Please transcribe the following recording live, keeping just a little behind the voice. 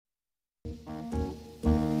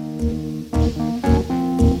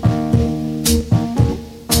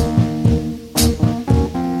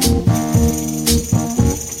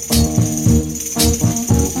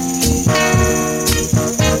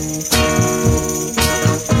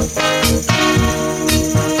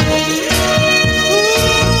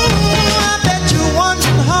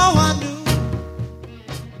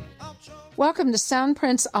Welcome to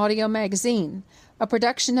Soundprints Audio Magazine, a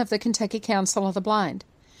production of the Kentucky Council of the Blind.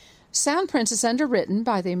 Soundprints is underwritten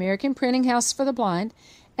by the American Printing House for the Blind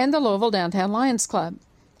and the Louisville Downtown Lions Club.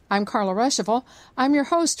 I'm Carla Ruschival. I'm your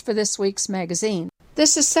host for this week's magazine.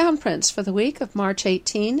 This is Soundprints for the week of March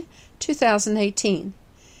 18, 2018.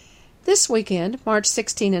 This weekend, March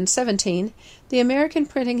 16 and 17, the American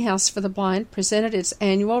Printing House for the Blind presented its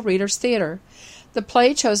annual Readers' Theater. The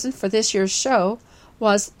play chosen for this year's show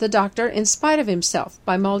was The Doctor in Spite of Himself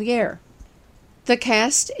by Molière. The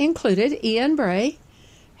cast included Ian Bray,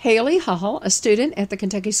 Haley Hull, a student at the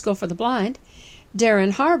Kentucky School for the Blind,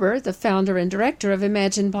 Darren Harbour, the founder and director of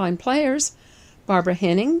Imagine Blind Players, Barbara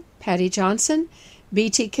Henning, Patty Johnson,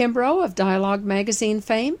 B.T. Kimbrough of Dialogue Magazine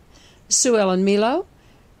fame, Sue Ellen Milo,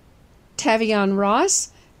 Tavion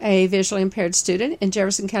Ross, a visually impaired student in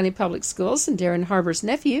Jefferson County Public Schools and Darren Harbour's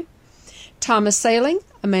nephew, Thomas Sailing,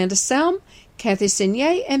 Amanda Selm, Kathy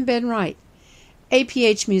Signier, and Ben Wright.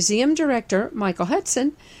 APH Museum Director Michael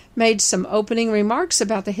Hudson made some opening remarks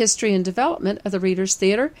about the history and development of the Readers'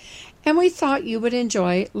 Theater, and we thought you would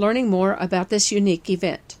enjoy learning more about this unique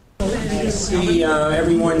event. See,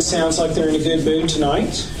 everyone sounds like they're in a good mood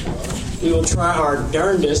tonight. We will try our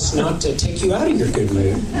darndest not to take you out of your good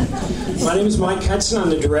mood. My name is Mike Hudson.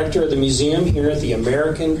 I'm the director of the museum here at the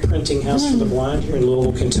American Printing House for the Blind here in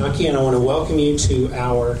Louisville, Kentucky, and I want to welcome you to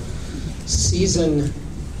our Season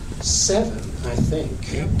 7, I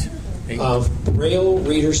think, of Braille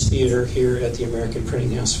Readers Theater here at the American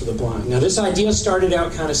Printing House for the Blind. Now, this idea started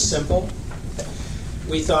out kind of simple.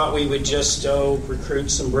 We thought we would just recruit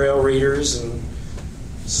some Braille readers and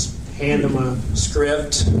hand them a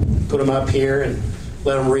script, put them up here, and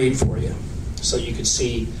let them read for you, so you could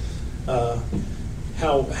see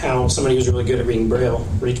how somebody who's really good at reading Braille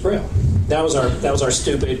reads Braille. That was our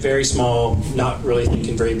stupid, very small, not really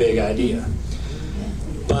thinking very big idea.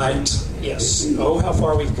 But yes, how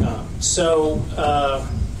far we've come. So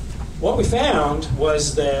what we found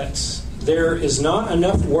was that there is not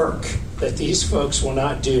enough work that these folks will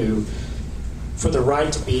not do for the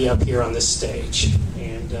right to be up here on this stage.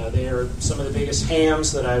 And they are some of the biggest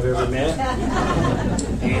hams that I've ever met.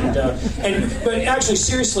 But actually,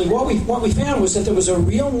 seriously, what we found was that there was a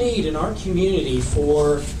real need in our community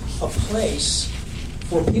for a place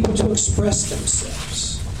for people to express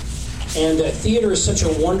themselves. And theater is such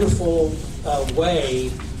a wonderful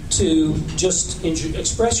way to just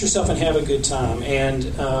express yourself and have a good time.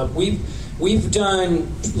 And we've done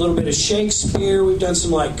a little bit of Shakespeare, we've done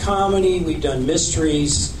some light comedy, we've done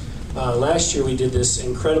mysteries. Last year we did this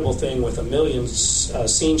incredible thing with 1 million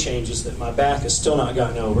scene changes that my back has still not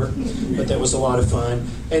gotten over, but that was a lot of fun.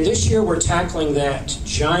 And this year we're tackling that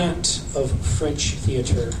giant of French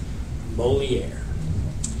theater, Molière.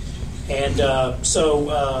 And so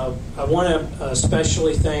I want to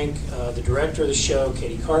especially thank the director of the show,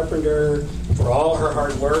 Katie Carpenter, for all her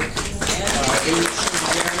hard work.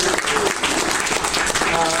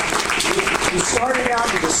 We started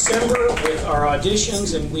out in December with our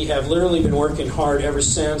auditions, and we have literally been working hard ever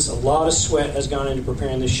since. A lot of sweat has gone into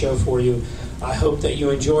preparing this show for you. I hope that you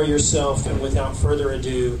enjoy yourself, and without further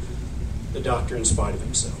ado, The Doctor in Spite of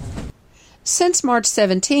Himself. Since March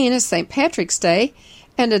 17 is St. Patrick's Day,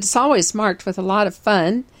 and it's always marked with a lot of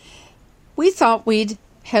fun, we thought we'd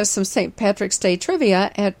have some St. Patrick's Day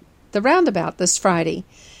trivia at the Roundabout this Friday.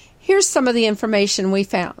 Here's some of the information we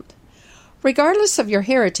found. Regardless of your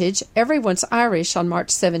heritage, everyone's Irish on March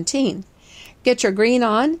 17. Get your green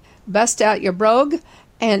on, bust out your brogue,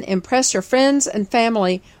 and impress your friends and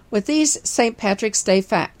family with these St. Patrick's Day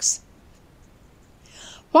facts.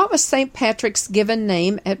 What was St. Patrick's given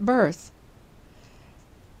name at birth?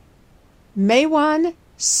 Maewyn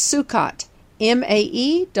Succat,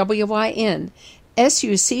 Maewyn,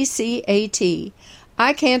 Succat.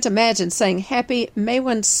 I can't imagine saying Happy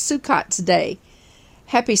Maewyn Succat's Day.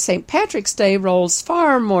 Happy St. Patrick's Day rolls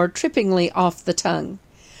far more trippingly off the tongue.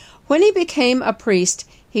 When he became a priest,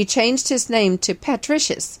 he changed his name to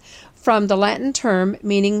Patricius, from the Latin term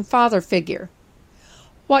meaning father figure.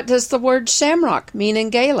 What does the word shamrock mean in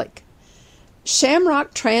Gaelic?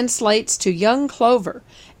 Shamrock translates to young clover,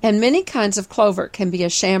 and many kinds of clover can be a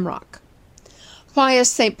shamrock. Why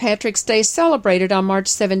is St. Patrick's Day celebrated on March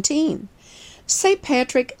 17? St.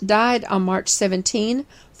 Patrick died on March 17,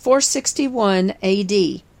 461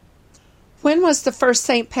 A.D. When was the first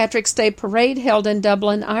St. Patrick's Day parade held in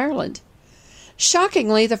Dublin, Ireland?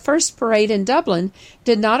 Shockingly, the first parade in Dublin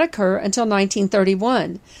did not occur until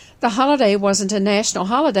 1931. The holiday wasn't a national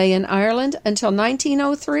holiday in Ireland until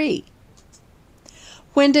 1903.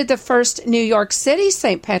 When did the first New York City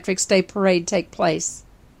St. Patrick's Day parade take place?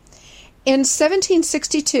 In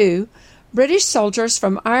 1762, British soldiers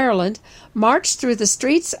from Ireland marched through the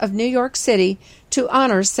streets of New York City to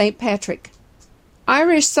honor St. Patrick.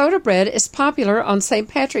 Irish soda bread is popular on St.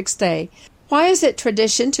 Patrick's Day. Why is it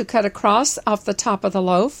tradition to cut a cross off the top of the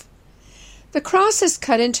loaf? The cross is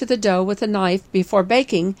cut into the dough with a knife before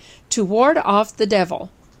baking to ward off the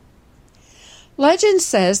devil. Legend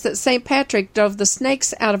says that St. Patrick drove the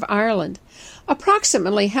snakes out of Ireland.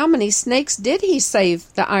 Approximately how many snakes did he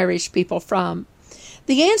save the Irish people from?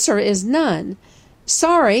 The answer is none.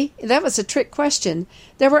 Sorry, that was a trick question.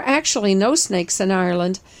 There were actually no snakes in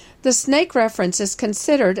Ireland. The snake reference is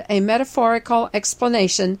considered a metaphorical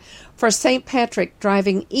explanation for St. Patrick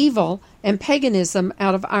driving evil and paganism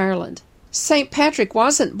out of Ireland. St. Patrick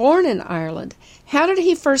wasn't born in Ireland. How did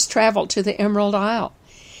he first travel to the Emerald Isle?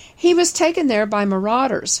 He was taken there by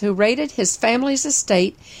marauders who raided his family's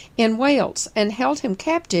estate in Wales and held him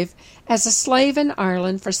captive as a slave in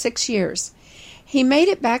Ireland for 6 years. He made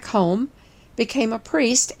it back home, became a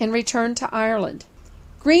priest, and returned to Ireland.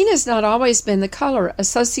 Green has not always been the color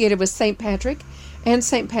associated with St. Patrick and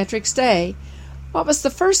St. Patrick's Day. What was the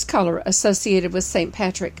first color associated with St.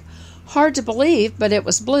 Patrick? Hard to believe, but it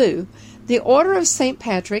was blue. The Order of St.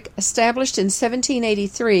 Patrick, established in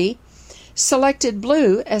 1783, selected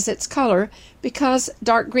blue as its color because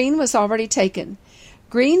dark green was already taken.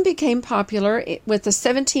 Green became popular with the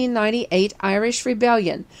 1798 Irish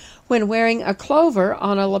Rebellion, when wearing a clover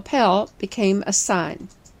on a lapel became a sign.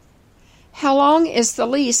 How long is the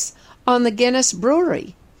lease on the Guinness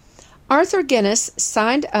Brewery? Arthur Guinness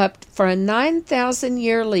signed up for a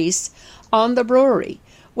 9,000-year lease on the brewery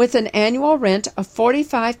with an annual rent of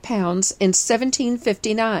 £45 in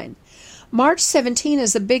 1759. March 17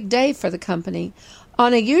 is a big day for the company.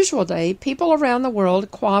 On a usual day, people around the world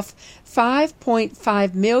quaff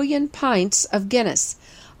 5.5 million pints of Guinness.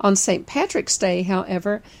 On St. Patrick's Day,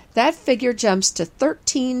 however, that figure jumps to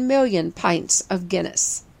 13 million pints of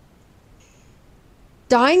Guinness.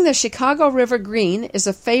 Dyeing the Chicago River green is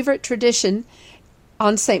a favorite tradition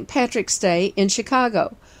on St. Patrick's Day in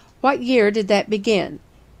Chicago. What year did that begin?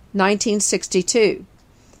 1962.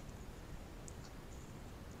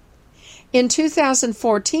 In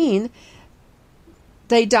 2014,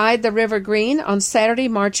 they dyed the river green on Saturday,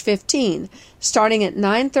 March 15, starting at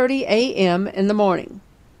 9:30 a.m. in the morning.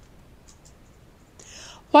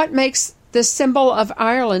 What makes the symbol of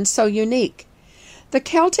Ireland so unique? The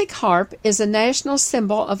Celtic harp is a national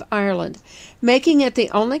symbol of Ireland, making it the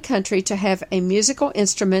only country to have a musical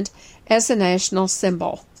instrument as a national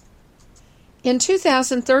symbol. In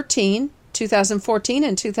 2013, 2014,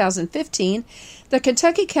 and 2015, the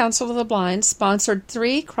Kentucky Council of the Blind sponsored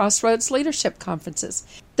 3 Crossroads Leadership Conferences.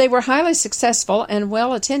 They were highly successful and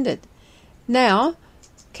well attended. Now,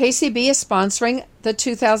 KCB is sponsoring the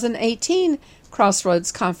 2018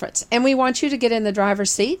 Crossroads Conference, and we want you to get in the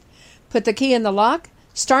driver's seat, put the key in the lock,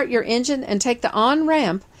 start your engine, and take the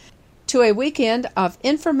on-ramp to a weekend of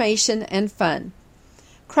information and fun.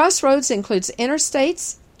 Crossroads includes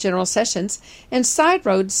interstates, general sessions, and side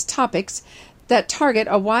roads topics that target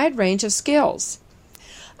a wide range of skills.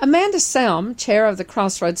 Amanda Selm, chair of the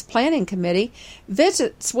Crossroads Planning Committee,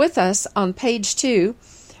 visits with us on page 2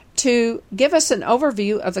 to give us an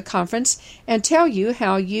overview of the conference and tell you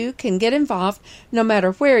how you can get involved no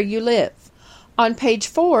matter where you live. On page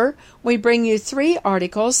 4, we bring you 3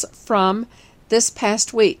 articles from this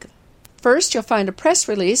past week. First, you'll find a press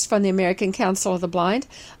release from the American Council of the Blind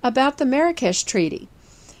about the Marrakesh Treaty.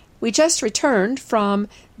 We just returned from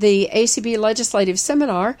the ACB Legislative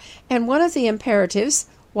Seminar, and one of the imperatives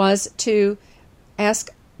was to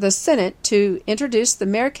ask the Senate to introduce the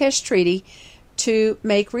Marrakesh Treaty to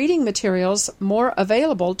make reading materials more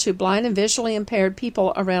available to blind and visually impaired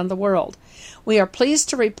people around the world. We are pleased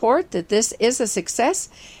to report that this is a success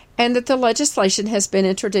and that the legislation has been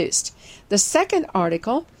introduced. The second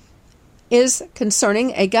article is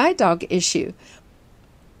concerning a guide dog issue.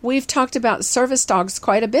 We've talked about service dogs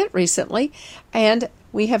quite a bit recently, and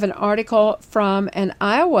we have an article from an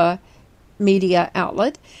Iowa media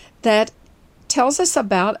outlet that tells us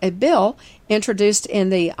about a bill introduced in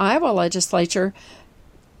the Iowa legislature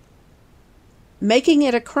making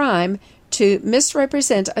it a crime to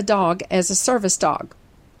misrepresent a dog as a service dog.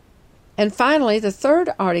 And finally, the third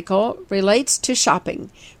article relates to shopping,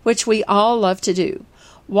 which we all love to do.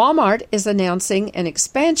 Walmart is announcing an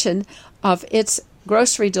expansion of its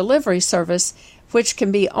grocery delivery service, which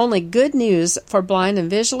can be only good news for blind and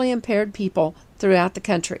visually impaired people throughout the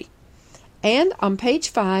country. And on page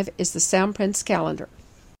 5 is the Soundprints calendar.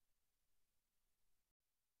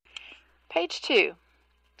 Page 2.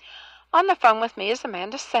 On the phone with me is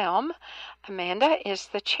Amanda Selm. Amanda is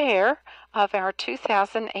the chair of our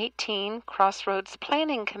 2018 Crossroads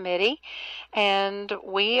Planning Committee, and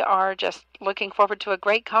we are just looking forward to a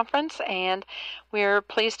great conference, and we're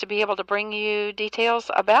pleased to be able to bring you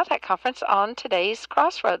details about that conference on today's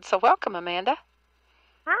Crossroads. So welcome, Amanda.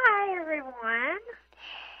 Hi, everyone.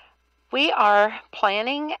 We are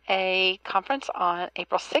planning a conference on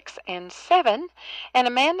April 6th and 7th, and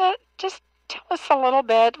Amanda, just tell us a little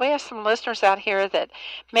bit. We have some listeners out here that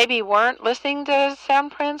maybe weren't listening to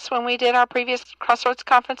Soundprints when we did our previous Crossroads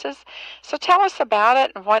conferences. So tell us about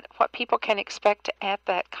it and what people can expect at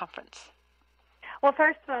that conference. Well,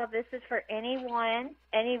 first of all, this is for anyone,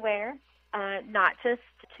 anywhere, not just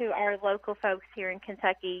to our local folks here in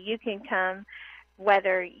Kentucky. You can come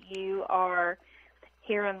whether you are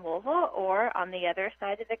here in Louisville or on the other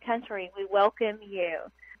side of the country. We welcome you.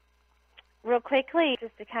 Real quickly,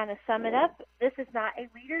 just to kind of sum it up, this is not a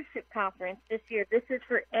leadership conference this year. This is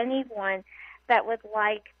for anyone that would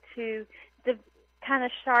like to kind of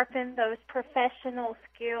sharpen those professional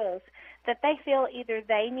skills that they feel either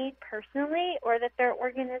they need personally or that their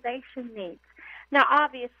organization needs. Now,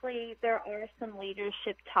 obviously, there are some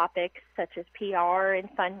leadership topics such as PR and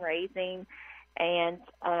fundraising and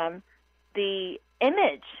the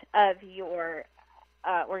image of your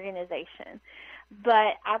organization.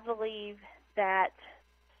 But I believe that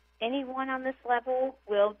anyone on this level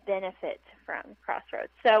will benefit from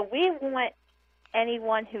Crossroads. So we want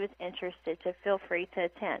anyone who is interested to feel free to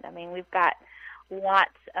attend. I mean, we've got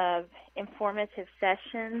lots of informative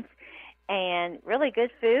sessions and really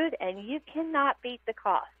good food, and you cannot beat the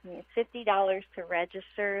cost. I mean, it's $50 to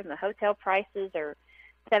register, and the hotel prices are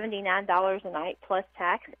 $79 a night plus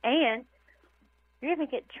tax, and you're going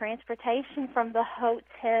to get transportation from the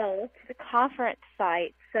hotel to the conference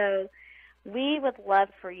site. So we would love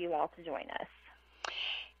for you all to join us.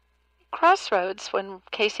 Crossroads, when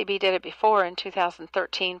KCB did it before in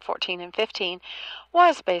 2013, 14, and 15,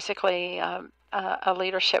 was basically a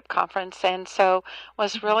leadership conference, and so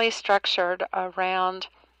was really structured around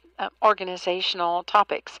organizational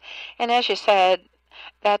topics. And as you said,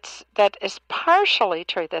 that is partially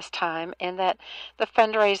true this time, in that the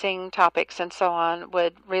fundraising topics and so on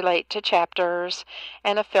would relate to chapters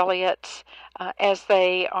and affiliates as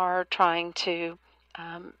they are trying to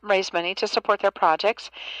raise money to support their projects.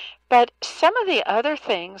 But some of the other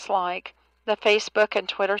things, like the Facebook and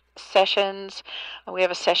Twitter sessions, we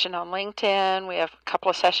have a session on LinkedIn, we have a couple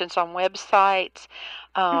of sessions on websites,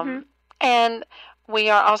 and we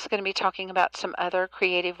are also going to be talking about some other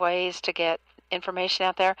creative ways to get information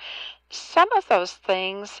out there. Some of those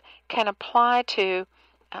things can apply to,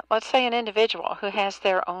 let's say, an individual who has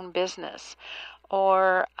their own business,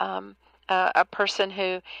 or a person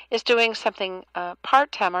who is doing something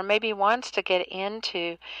part-time, or maybe wants to get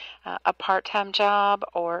into a part-time job,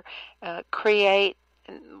 or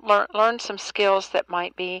learn some skills that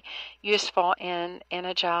might be useful in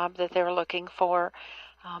a job that they're looking for.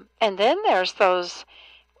 And then there's those,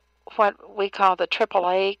 what we call the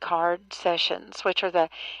AAA card sessions, which are the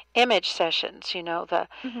image sessions. You know,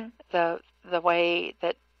 the way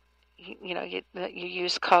that you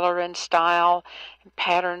use color and style and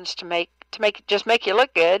patterns to make you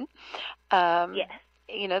look good. Yes.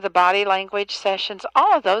 You know, the body language sessions.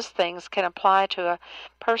 All of those things can apply to a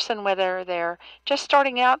person, whether they're just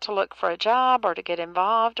starting out to look for a job or to get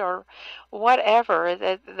involved or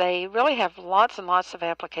whatever. They really have lots and lots of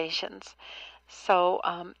applications. So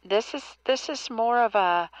this is more of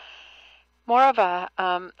a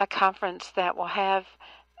conference that will have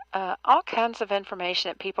all kinds of information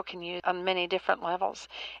that people can use on many different levels.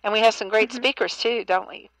 And we have some great speakers too, don't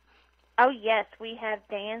we? Oh yes, we have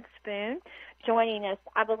Dan Spoon joining us.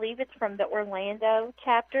 I believe it's from the Orlando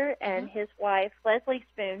chapter, and his wife Leslie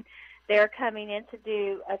Spoon. They're coming in to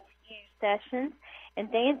do a few sessions,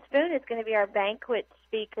 and Dan Spoon is going to be our banquet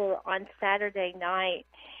speaker on Saturday night.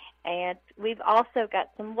 And we've also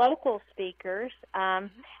got some local speakers.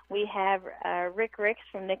 We have Rick Ricks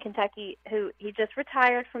from the Kentucky, who he just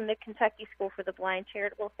retired from the Kentucky School for the Blind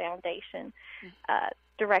Charitable Foundation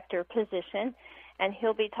director position, and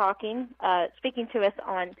he'll be speaking to us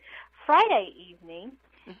on Friday evening.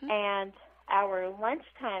 And our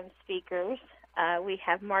lunchtime speakers, we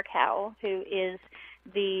have Mark Howell, who is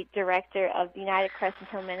the director of the United Crescent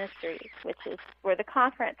Hill Ministries, which is where the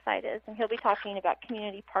conference site is, and he'll be talking about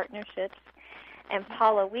community partnerships. And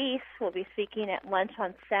Paula Weiss will be speaking at lunch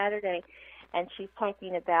on Saturday, and she's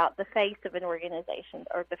talking about the face of an organization,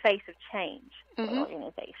 or the face of change for an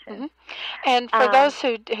organization. And for those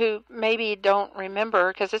who maybe don't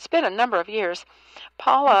remember, because it's been a number of years,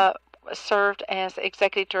 Paula served as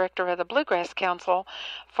executive director of the Bluegrass Council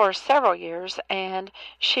for several years, and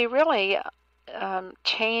she really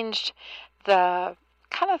changed the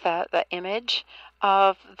the image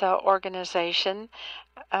of the organization,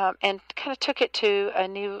 and kind of took it to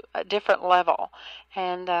a different level.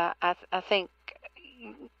 And I think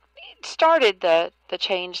it started the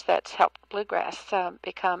change that's helped Bluegrass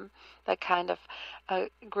become the kind of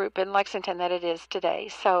group in Lexington that it is today.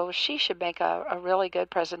 So she should make a really good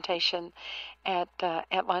presentation at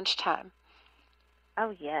lunchtime.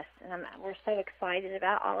 Oh, yes. We're so excited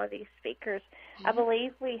about all of these speakers. Mm-hmm. I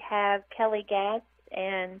believe we have Kelly Gass,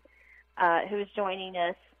 and who's joining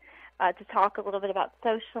us to talk a little bit about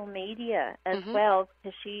social media as mm-hmm. well.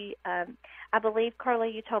 Because she, I believe, Carla,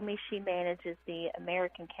 you told me she manages the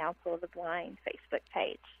American Council of the Blind Facebook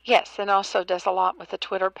page. Yes, and also does a lot with the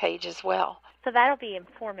Twitter page as well. So that'll be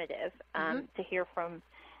informative to hear from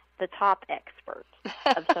the top expert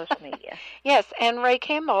of social media. Yes, and Ray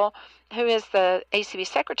Campbell, who is the ACB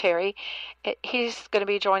secretary, he's going to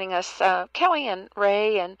be joining us. Kelly and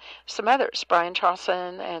Ray and some others, Brian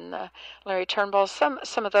Charlson and Larry Turnbull, some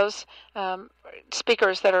of those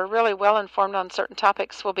speakers that are really well informed on certain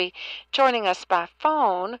topics will be joining us by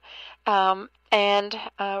phone. And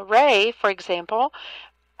Ray, for example,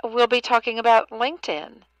 will be talking about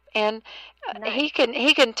LinkedIn. And nice.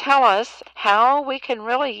 he can tell us how we can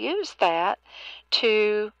really use that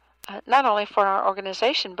to not only for our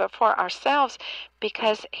organization but for ourselves,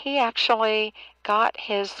 because he actually got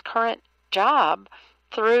his current job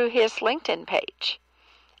through his LinkedIn page.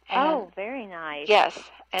 And very nice.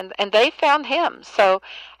 Yes, and they found him. So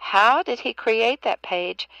how did he create that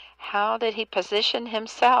page? How did he position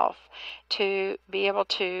himself to be able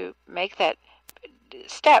to make that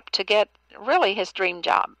step to get really his dream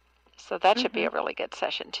job? So that should be a really good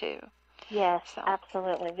session too. Yes,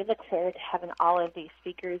 absolutely. We look forward to having all of these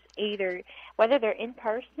speakers, either whether they're in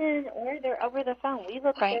person or they're over the phone. We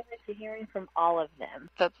look forward to hearing from all of them.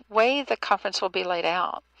 The way the conference will be laid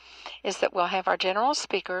out is that we'll have our general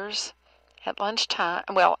speakers at lunchtime,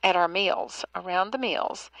 at our meals, around the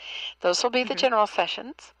meals. Those will be the general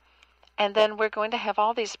sessions. And then we're going to have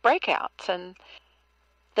all these breakouts, and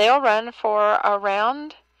they'll run for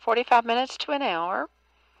around 45 minutes to an hour.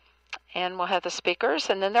 And we'll have the speakers,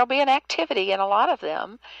 and then there'll be an activity in a lot of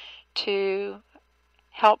them to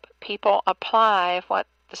help people apply what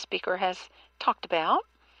the speaker has talked about.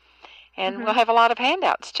 And we'll have a lot of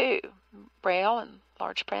handouts too, Braille and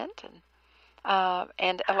large print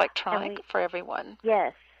and electronic for everyone.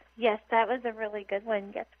 Yes, that was a really good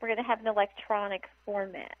one. Yes, we're going to have an electronic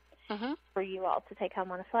format for you all to take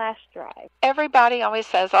home on a flash drive. Everybody always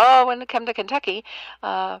says, when we come to Kentucky,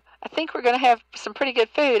 I think we're going to have some pretty good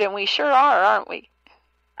food, and we sure are, aren't we?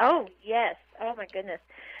 Oh, yes. Oh, my goodness.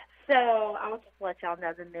 So I'll just let y'all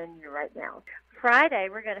know the menu right now. Friday,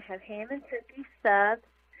 we're going to have ham and turkey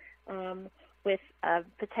subs with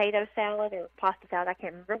potato salad or pasta salad. I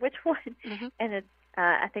can't remember which one. And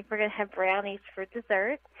I think we're going to have brownies for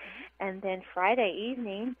dessert. And then Friday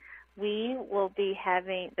evening, we will be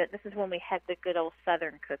having, this is when we have the good old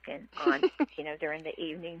Southern cooking on, during the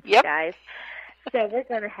evening, guys. So we're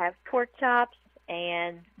going to have pork chops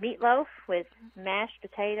and meatloaf with mashed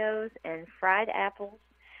potatoes and fried apples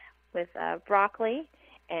with broccoli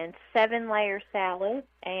and 7-layer salad.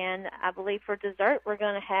 And I believe for dessert, we're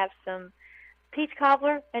going to have some peach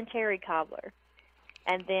cobbler and cherry cobbler.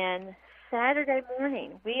 And then Saturday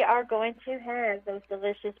morning, we are going to have those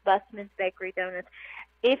delicious Busman's Bakery donuts.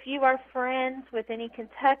 If you are friends with any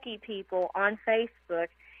Kentucky people on Facebook,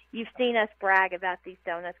 you've seen us brag about these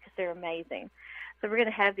donuts because they're amazing. So we're going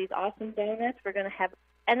to have these awesome donuts. We're going to have,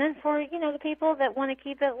 and then for, the people that want to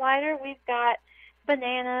keep it lighter, we've got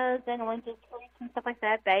bananas and oranges and stuff like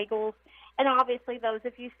that, bagels. And obviously those,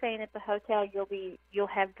 if you're staying at the hotel, you'll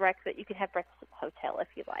have breakfast. You can have breakfast at the hotel if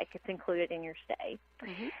you like. It's included in your stay.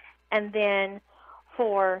 And then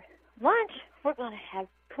for lunch, we're going to have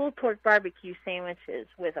pulled pork barbecue sandwiches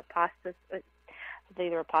with a pasta,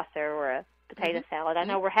 either a pasta or a potato salad. I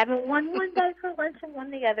know we're having one day for lunch and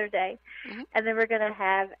one the other day. And then we're going to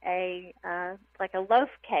have a loaf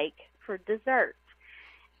cake for dessert.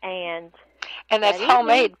 And that's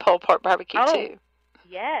homemade pulled pork barbecue too.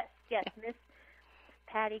 Yes, Miss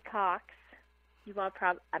Patty Cox.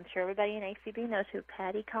 I'm sure everybody in ACB knows who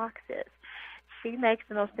Patty Cox is. She makes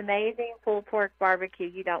the most amazing pulled pork barbecue.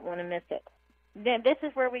 You don't want to miss it. Then this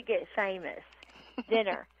is where we get famous.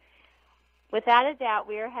 Dinner. Without a doubt,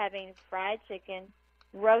 we are having fried chicken,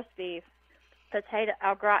 roast beef,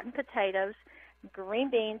 au gratin potatoes, green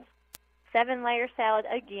beans, 7-layer salad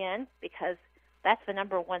again, because that's the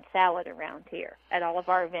number one salad around here at all of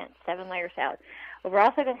our events, 7-layer salad. We're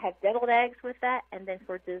also going to have deviled eggs with that. And then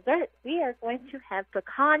for dessert, we are going to have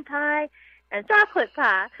pecan pie and chocolate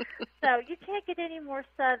pie. So you can't get any more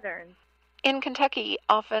Southern. In Kentucky,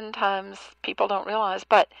 oftentimes people don't realize,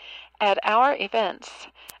 but at our events,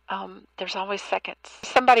 there's always seconds.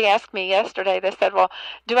 Somebody asked me yesterday, they said, well,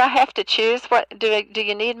 do I have to choose? Do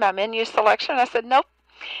you need my menu selection? I said, nope.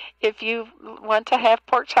 If you want to have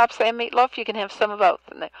pork chops and meatloaf, you can have some of both.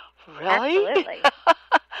 And they, really? Absolutely.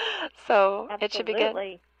 So Absolutely. It should be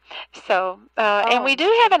good. So, and we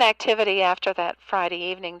do have an activity after that Friday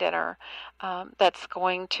evening dinner that's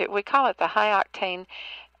going to, we call it the High Octane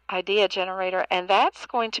Idea Generator, and that's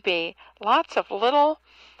going to be lots of little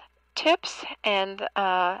tips and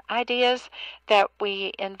ideas that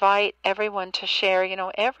we invite everyone to share. You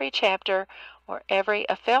know, every chapter or every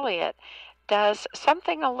affiliate does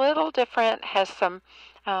something a little different, has some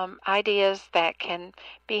ideas that can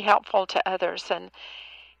be helpful to others. And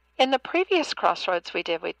in the previous Crossroads we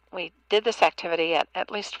did this activity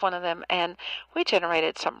at least one of them, and we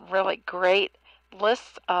generated some really great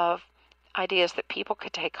lists of ideas that people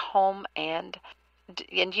could take home and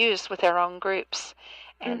use with their own groups.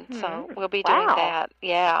 And so we'll be doing that,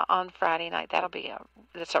 on Friday night.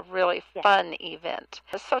 It's a really fun event.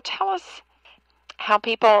 So tell us how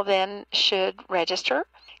people then should register.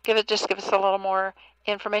 Give us a little more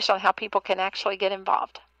information on how people can actually get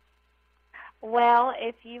involved. Well,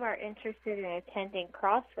 if you are interested in attending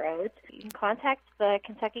Crossroads, you can contact the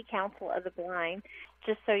Kentucky Council of the Blind.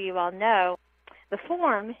 Just so you all know, the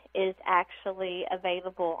form is actually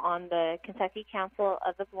available on the Kentucky Council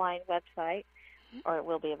of the Blind website, or it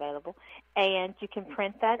will be available, and you can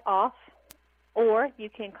print that off, or you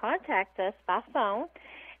can contact us by phone,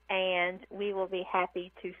 and we will be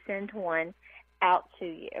happy to send one out to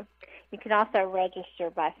you. You can also register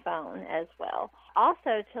by phone as well.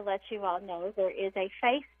 Also, to let you all know, there is a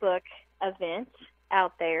Facebook event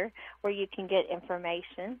out there where you can get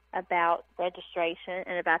information about registration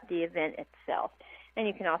and about the event itself. And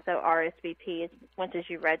you can also RSVP once as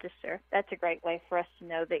you register. That's a great way for us to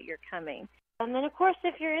know that you're coming. And then, of course,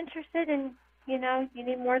 if you're interested in, you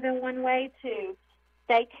need more than one way to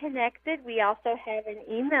stay connected, we also have an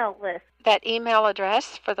email list. That email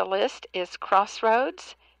address for the list is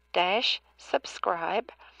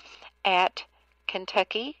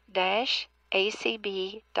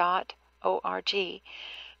crossroads-subscribe@kentucky-acb.org.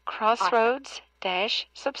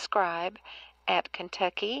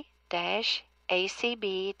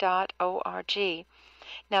 Crossroads-subscribe@kentucky-acb.org.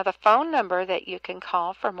 Now, the phone number that you can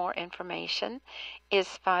call for more information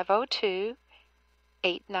is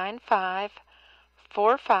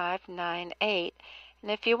 502-895-4598.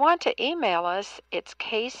 And if you want to email us, it's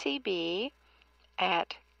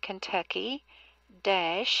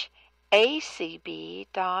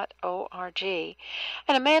kcb@kentucky-acb.org.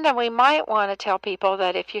 And Amanda, we might want to tell people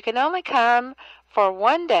that if you can only come for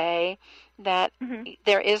one day, that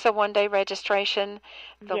there is a one-day registration.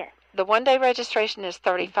 The one-day registration is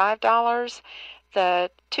 $35. The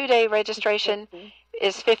two-day registration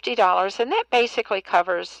is $50, and that basically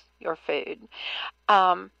covers your food.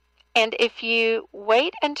 And if you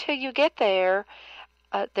wait until you get there,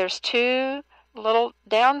 there's two little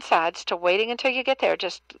downsides to waiting until you get there,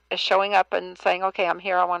 just showing up and saying, okay, I'm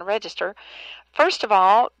here, I want to register. First of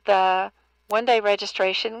all, the one-day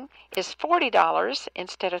registration is $40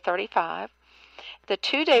 instead of $35. The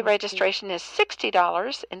two-day registration is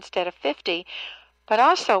 $60 instead of $50. But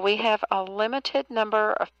also, we have a limited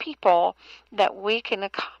number of people that we can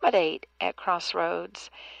accommodate at Crossroads.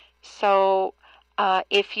 So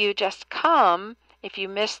if you just come, if you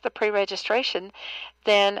miss the pre-registration,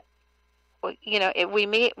 then we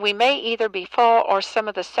may either be full, or some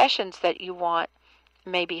of the sessions that you want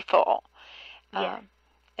may be full. Yes.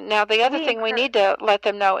 Now, the other thing we need to let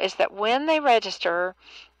them know is that when they register,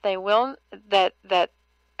 they will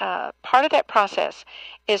part of that process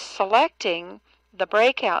is selecting the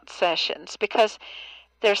breakout sessions, because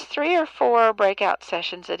there's 3 or 4 breakout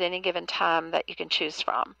sessions at any given time that you can choose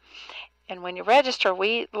from. And when you register,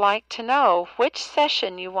 we like to know which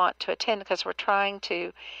session you want to attend, because we're trying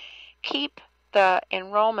to keep the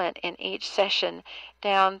enrollment in each session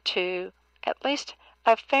down to at least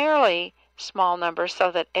a fairly small number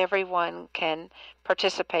so that everyone can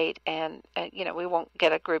participate, and we won't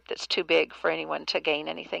get a group that's too big for anyone to gain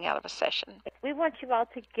anything out of a session. We want you all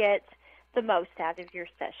to get the most out of your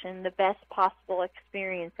session, the best possible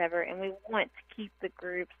experience ever, and we want to keep the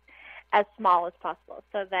groups as small as possible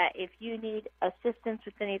so that if you need assistance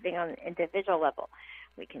with anything on an individual level,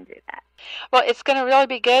 we can do that. Well, it's going to really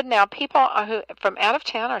be good. Now, people who from out of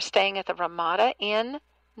town are staying at the Ramada Inn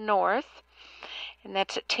North, and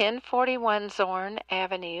that's at 1041 Zorn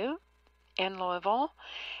Avenue in Louisville.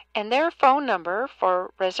 And their phone number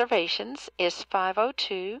for reservations is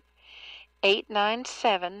 502-897-5101.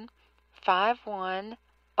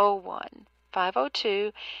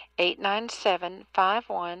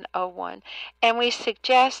 502-897-5101. And we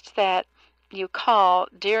suggest that you call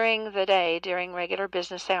during the day, during regular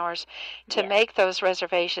business hours, to make those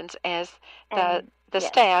reservations, as the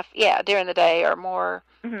staff, during the day are more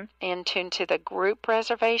in tune to the group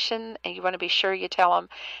reservation, and you want to be sure you tell them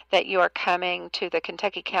that you are coming to the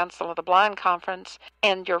Kentucky Council of the Blind Conference,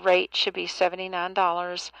 and your rate should be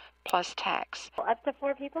 $79 plus tax. Up to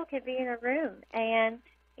 4 people could be in a room, and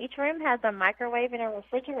each room has a microwave and a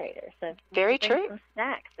refrigerator. So very true. Some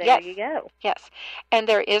snacks. There you go. Yes, and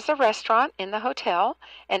there is a restaurant in the hotel,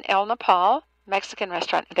 an El Nopal Mexican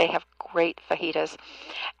restaurant. They have great fajitas.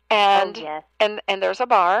 And and there's a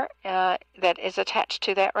bar that is attached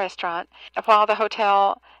to that restaurant. While the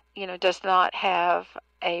hotel, does not have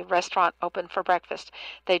a restaurant open for breakfast,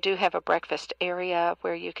 they do have a breakfast area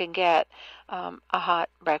where you can get a hot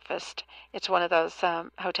breakfast. It's one of those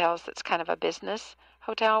hotels that's kind of a business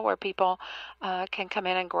hotel where people can come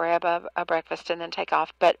in and grab a breakfast and then take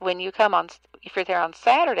off. But when you come if you're there on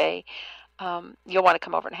Saturday, you'll want to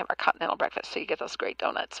come over and have our continental breakfast, so you get those great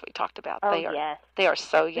donuts we talked about. They are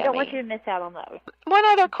so yummy. We don't want you to miss out on those. One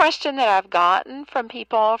other question that I've gotten from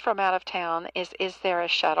people from out of town is there a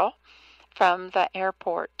shuttle from the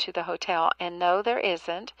airport to the hotel? And no, there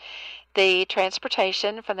isn't. The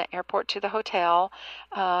transportation from the airport to the hotel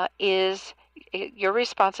is your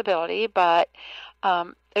responsibility, but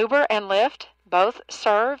Uber and Lyft both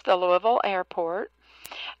serve the Louisville airport.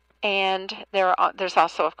 And there's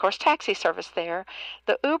also, of course, taxi service there.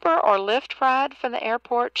 The Uber or Lyft ride from the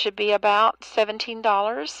airport should be about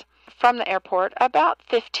 $17 from the airport, about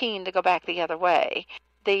 $15 to go back the other way.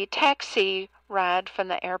 The taxi ride from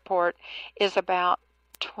the airport is about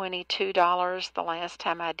 $22 the last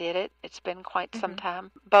time I did it. It's been quite some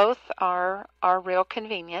time. Both are real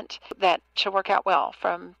convenient. That should work out well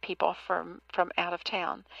from people from out of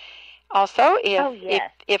town. Also,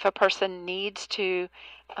 if a person needs to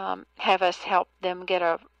have us help them get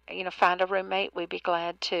find a roommate, we'd be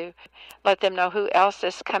glad to let them know who else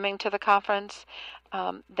is coming to the conference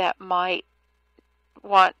that might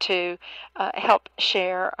want to help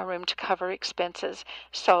share a room to cover expenses.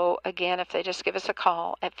 So again, if they just give us a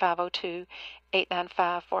call at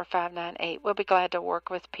 502-895-4598, we'll be glad to work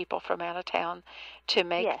with people from out of town to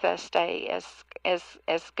make the stay as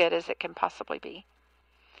good as it can possibly be.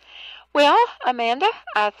 Well, Amanda,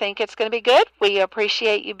 I think it's going to be good. We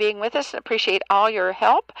appreciate you being with us and appreciate all your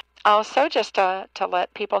help. Also, just to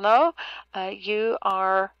let people know, you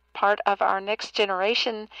are part of our Next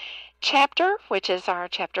Generation chapter, which is our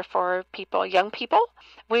chapter for young people.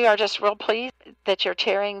 We are just real pleased that you're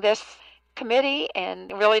chairing this committee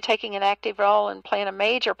and really taking an active role and playing a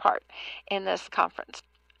major part in this conference.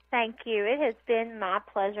 Thank you. It has been my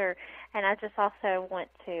pleasure, and I just also want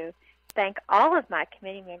to thank all of my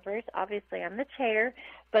committee members. Obviously, I'm the chair,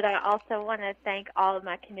 but I also want to thank all of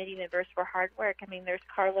my committee members for hard work. I mean, there's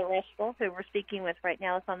Carla Rushville, who we're speaking with right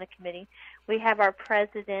now, is on the committee. We have our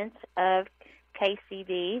president of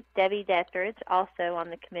KCB, Debbie Dethridge, also on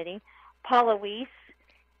the committee. Paula Weiss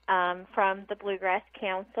from the Bluegrass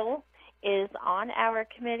Council is on our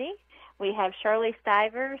committee. We have Shirley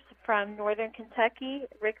Stivers from Northern Kentucky,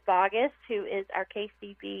 Rick Bogus, who is our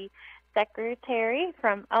KCB secretary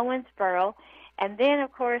from Owensboro, and then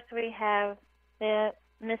of course we have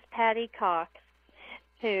Miss Patty Cox,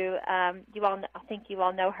 who I think you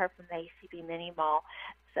all know her from the ACB Mini Mall.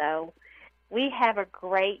 So we have a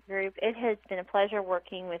great group. It has been a pleasure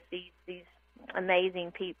working with these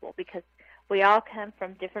amazing people because we all come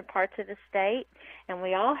from different parts of the state and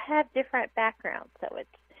we all have different backgrounds. So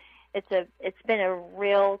it's been a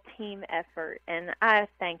real team effort, and I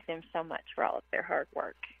thank them so much for all of their hard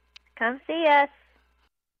work. Come see us.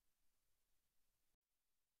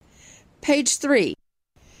 Page 3.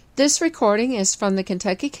 This recording is from the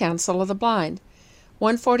Kentucky Council of the Blind,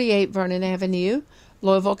 148 Vernon Avenue,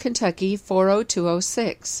 Louisville, Kentucky,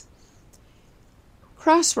 40206.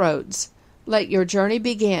 Crossroads, Let Your Journey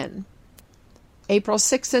Begin. April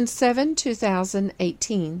 6 and 7,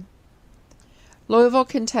 2018. Louisville,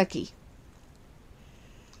 Kentucky.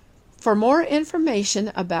 For more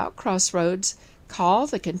information about Crossroads, call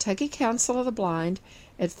the Kentucky Council of the Blind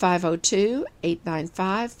at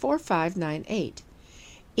 502-895-4598.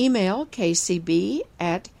 Email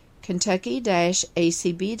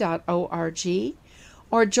kcb@kentucky-acb.org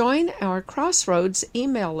or join our Crossroads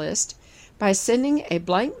email list by sending a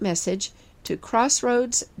blank message to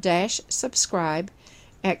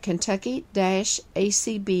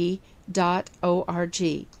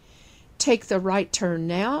crossroads-subscribe@kentucky-acb.org. Take the right turn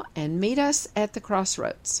now and meet us at the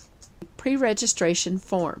Crossroads. Pre-registration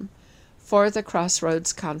form for the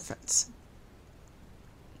Crossroads Conference.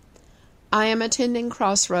 I am attending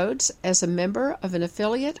Crossroads as a member of an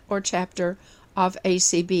affiliate or chapter of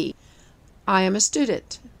ACB. I am a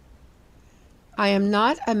student. I am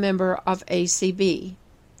not a member of ACB.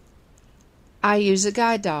 I use a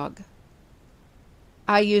guide dog.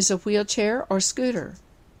 I use a wheelchair or scooter.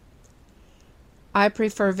 I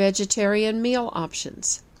prefer vegetarian meal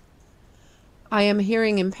options. I am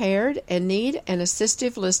hearing impaired and need an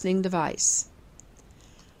assistive listening device.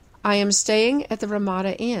 I am staying at the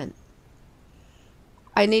Ramada Inn.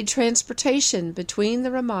 I need transportation between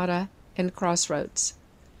the Ramada and Crossroads.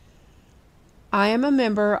 I am a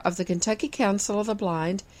member of the Kentucky Council of the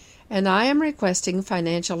Blind, and I am requesting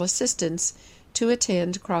financial assistance to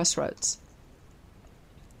attend Crossroads.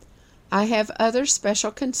 I have other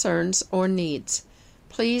special concerns or needs.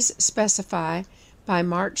 Please specify by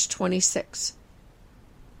March 26.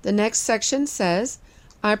 The next section says,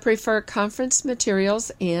 I prefer conference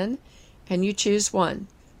materials in, and you choose one,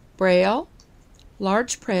 Braille,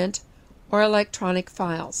 large print, or electronic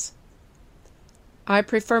files. I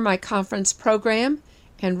prefer my conference program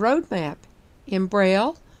and roadmap in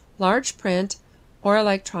Braille, large print, or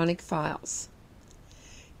electronic files.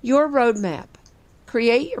 Your roadmap.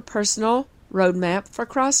 Create your personal roadmap for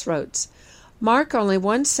Crossroads. Mark only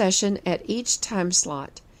one session at each time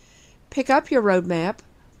slot. Pick up your roadmap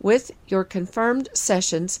with your confirmed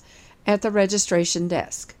sessions at the registration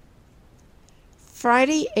desk.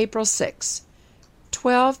 Friday, April 6,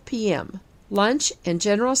 12 p.m. Lunch and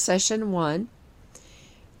General Session 1.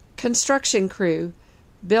 Construction Crew,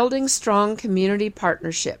 Building Strong Community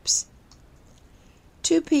Partnerships.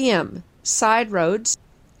 2 p.m. Side Roads.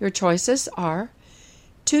 Your choices are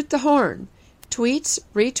Toot the Horn, tweets,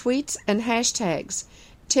 retweets, and hashtags,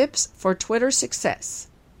 tips for Twitter success.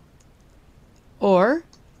 Or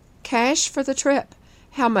Cash for the Trip,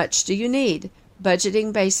 how much do you need,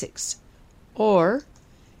 budgeting basics. Or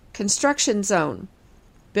Construction Zone,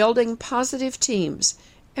 building positive teams,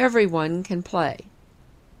 everyone can play.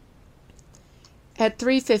 At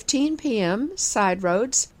 3:15 p.m., Side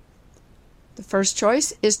Roads. The first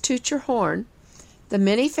choice is Toot Your Horn, the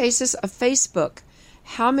many faces of Facebook.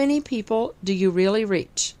 How many people do you really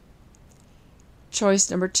reach? Choice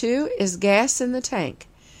number 2 is Gas in the Tank,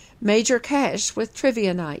 Major Cash with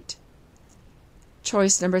Trivia Night.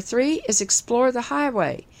 Choice number 3 is Explore the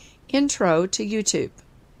Highway, Intro to YouTube.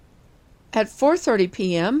 At 4:30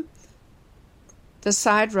 p.m., the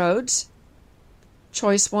Side Roads.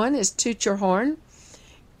 Choice 1 is Toot Your Horn,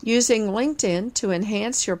 using LinkedIn to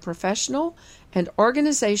enhance your professional and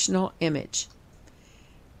organizational image.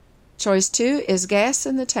 Choice 2 is Gas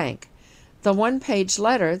in the Tank, the one-page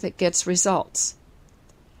letter that gets results.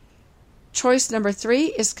 Choice number 3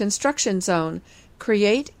 is Construction Zone,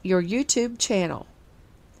 create your YouTube channel.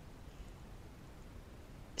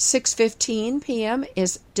 6:15 p.m.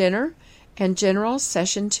 is Dinner and General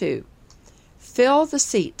Session 2. Fill the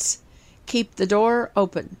seats, keep the door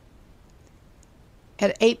open.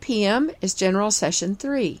 At 8 p.m. is General Session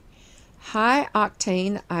 3, High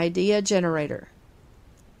Octane Idea Generator.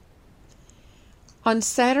 On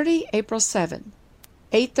Saturday, April 7,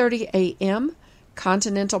 8:30 a.m.,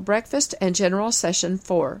 Continental Breakfast and General Session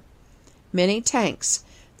 4. Many Tanks,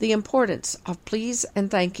 the importance of please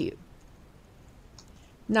and thank you.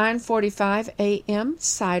 9:45 a.m.,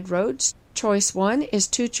 Side Roads. Choice 1 is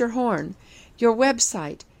Toot Your Horn, your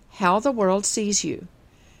website, how the world sees you.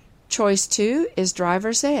 Choice 2 is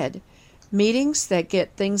Driver's Ed, meetings that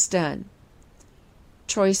get things done.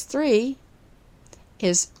 Choice 3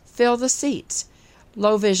 is Fill the Seats,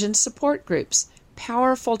 low vision support groups,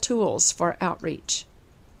 powerful tools for outreach.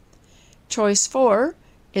 Choice 4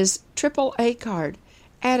 is AAA card,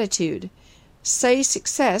 attitude, say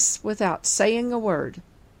success without saying a word.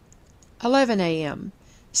 11 a.m.,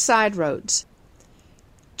 Side Roads.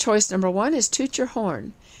 Choice number 1 is Toot Your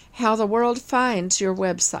Horn, how the world finds your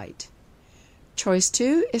website. Choice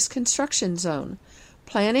 2 is Construction Zone,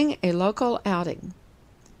 planning a local outing.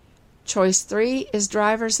 Choice 3 is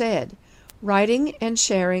Driver's Ed, writing and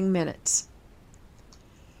sharing minutes.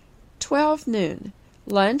 12 noon,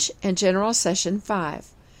 Lunch and General Session 5.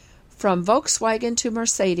 From Volkswagen to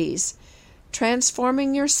Mercedes,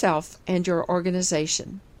 transforming yourself and your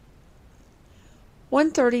organization.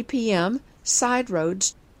 1:30 p.m., Side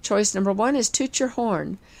Roads. Choice number 1 is Toot Your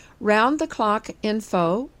Horn, round-the-clock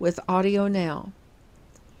info with Audio Now.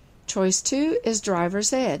 Choice 2 is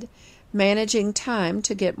Driver's Ed, managing time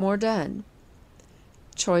to get more done.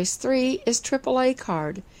 Choice 3 is AAA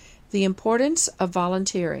card, the importance of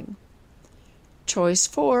volunteering. Choice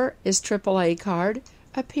 4 is AAA card,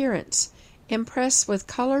 appearance. Impress with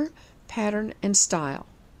color, pattern, and style.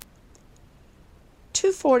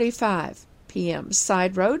 2:45 p.m.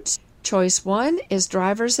 Side roads. Choice 1 is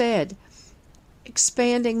driver's ed,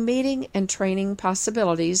 expanding meeting and training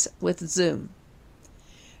possibilities with Zoom.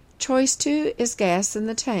 Choice 2 is gas in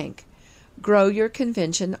the tank, grow your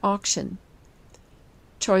convention auction.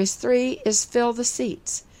 Choice 3 is fill the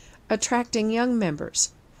seats, attracting young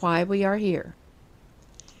members, why we are here.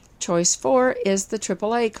 Choice 4 is the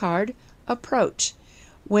AAA card, approach,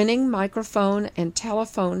 winning microphone and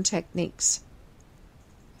telephone techniques.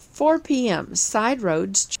 4 p.m. Side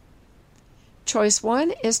roads. Choice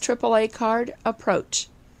 1 is AAA card, approach,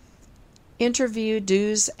 interview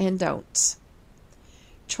do's and don'ts.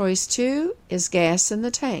 Choice 2 is gas in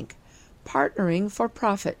the tank, partnering for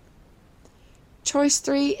profit. Choice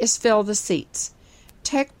 3 is fill the seats,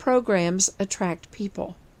 tech programs attract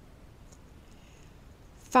people.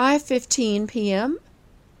 5:15 p.m.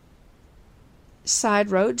 Side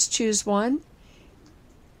roads, choose 1.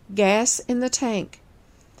 Gas in the tank,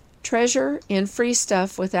 treasure in free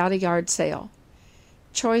stuff without a yard sale.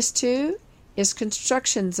 Choice 2 is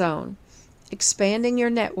construction zone, expanding your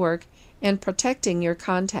network and protecting your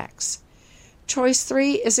contacts. Choice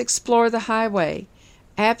 3 is explore the highway,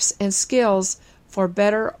 apps and skills for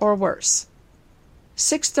better or worse.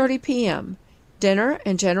 6:30 p.m. Dinner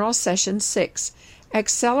and General Session 6.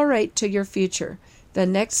 Accelerate to your future, the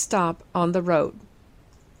next stop on the road.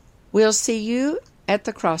 We'll see you at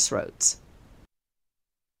the crossroads.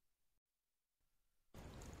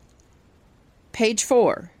 Page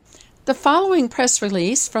 4. The following press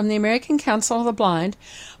release from the American Council of the Blind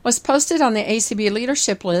was posted on the ACB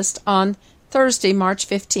leadership list on Thursday, March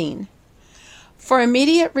 15. For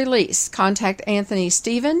immediate release, contact Anthony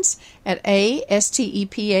Stevens at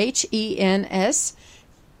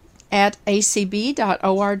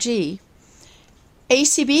stephens@acb.org.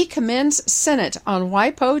 ACB commends Senate on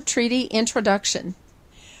WIPO Treaty Introduction.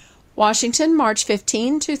 Washington, March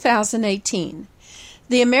 15, 2018.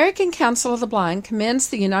 The American Council of the Blind commends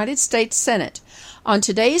the United States Senate on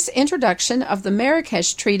today's introduction of the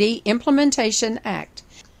Marrakesh Treaty Implementation Act,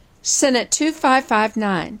 Senate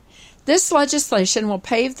 2559. This legislation will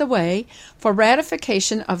pave the way for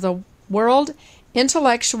ratification of the World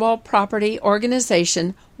Intellectual Property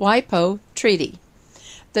Organization WIPO Treaty.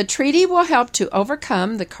 The treaty will help to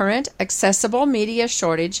overcome the current accessible media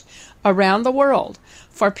shortage around the world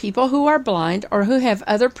for people who are blind or who have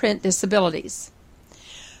other print disabilities.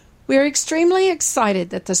 We are extremely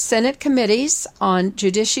excited that the Senate Committees on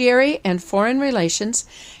Judiciary and Foreign Relations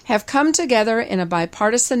have come together in a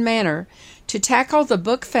bipartisan manner to tackle the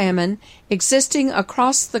book famine existing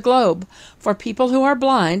across the globe for people who are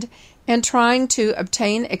blind and trying to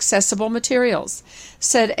obtain accessible materials,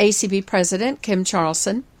 said ACB President Kim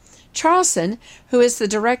Charlson. Charlson, who is the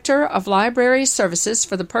Director of Library Services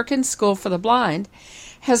for the Perkins School for the Blind,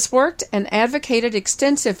 has worked and advocated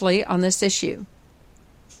extensively on this issue.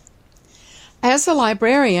 As a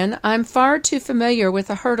librarian, I'm far too familiar with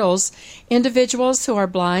the hurdles individuals who are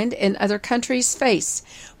blind in other countries face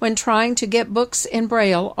when trying to get books in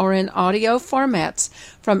Braille or in audio formats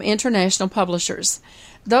from international publishers.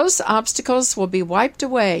 Those obstacles will be wiped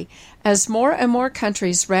away as more and more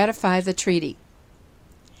countries ratify the treaty.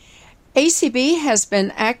 ACB has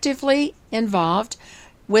been actively involved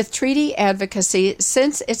with treaty advocacy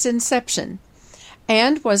since its inception,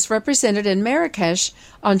 and was represented in Marrakesh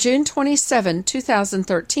on June 27,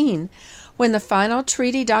 2013, when the final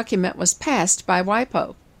treaty document was passed by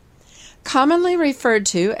WIPO. Commonly referred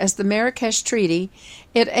to as the Marrakesh Treaty,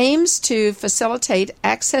 it aims to facilitate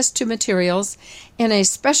access to materials in a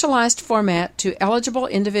specialized format to eligible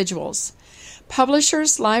individuals.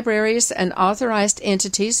 Publishers, libraries, and authorized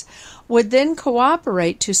entities would then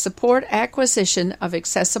cooperate to support acquisition of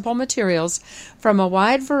accessible materials from a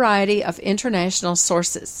wide variety of international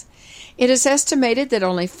sources. It is estimated that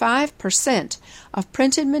only 5% of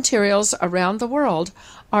printed materials around the world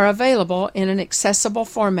are available in an accessible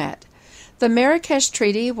format. The Marrakesh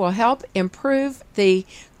Treaty will help improve the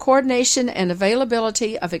coordination and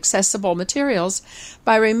availability of accessible materials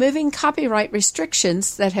by removing copyright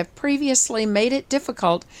restrictions that have previously made it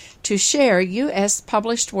difficult to share U.S.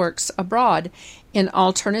 published works abroad in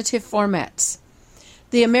alternative formats.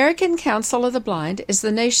 The American Council of the Blind is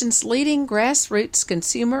the nation's leading grassroots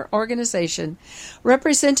consumer organization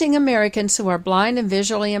representing Americans who are blind and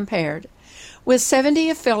visually impaired. With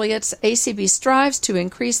 70 affiliates, ACB strives to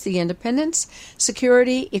increase the independence,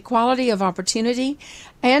 security, equality of opportunity,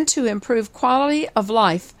 and to improve quality of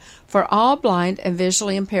life for all blind and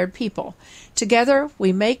visually impaired people. Together,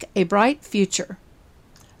 we make a bright future.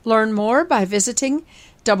 Learn more by visiting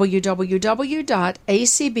www.acb.org.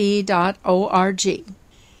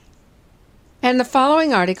 And the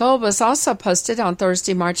following article was also posted on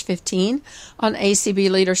Thursday, March 15 on ACB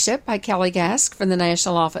Leadership by Kelly Gask from the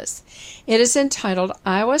national office. It is entitled,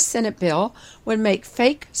 Iowa Senate Bill Would Make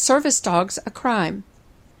Fake Service Dogs a Crime.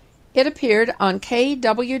 It appeared on kwwl.com.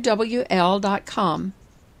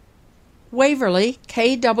 Waverly,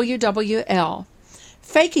 KWWL.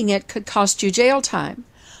 Faking it could cost you jail time.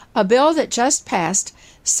 A bill that just passed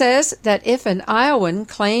says that if an Iowan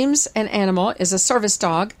claims an animal is a service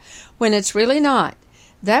dog when it's really not,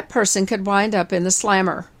 that person could wind up in the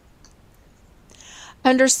slammer.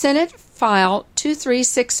 Under Senate File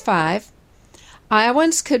 2365,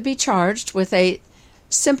 Iowans could be charged with a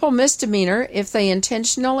simple misdemeanor if they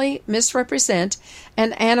intentionally misrepresent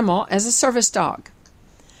an animal as a service dog.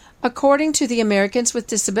 According to the Americans with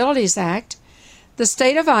Disabilities Act, the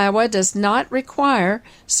state of Iowa does not require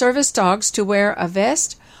service dogs to wear a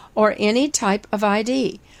vest or any type of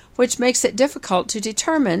ID, which makes it difficult to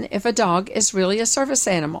determine if a dog is really a service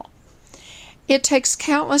animal. It takes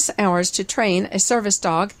countless hours to train a service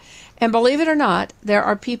dog, and believe it or not, there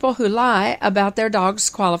are people who lie about their dog's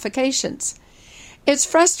qualifications. It's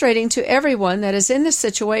frustrating to everyone that is in this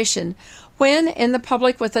situation when in the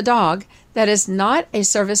public with a dog that is not a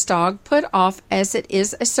service dog put off as it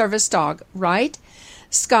is a service dog, right?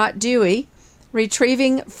 Scott Dewey,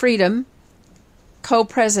 Retrieving Freedom,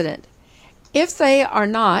 co-president. If they are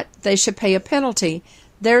not, they should pay a penalty.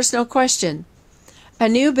 There's no question. A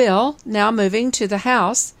new bill, now moving to the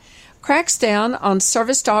House, cracks down on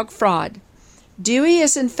service dog fraud. Dewey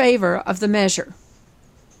is in favor of the measure.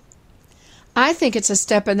 I think it's a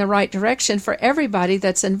step in the right direction for everybody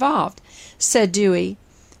that's involved, said Dewey.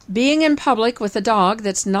 Being in public with a dog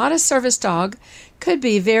that's not a service dog could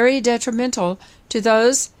be very detrimental to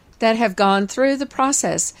those that have gone through the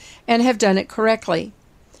process and have done it correctly.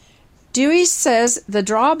 Dewey says the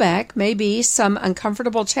drawback may be some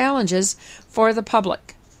uncomfortable challenges for the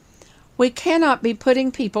public. We cannot be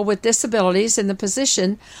putting people with disabilities in the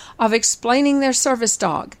position of explaining their service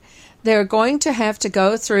dog. They're going to have to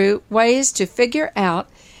go through ways to figure out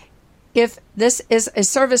if this is a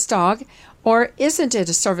service dog or isn't it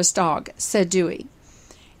a service dog, said Dewey.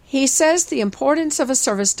 He says the importance of a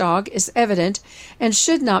service dog is evident and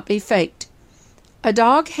should not be faked. A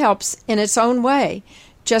dog helps in its own way,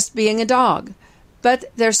 just being a dog, but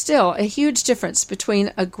there's still a huge difference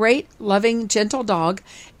between a great, loving, gentle dog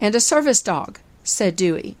and a service dog, said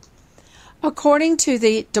Dewey. According to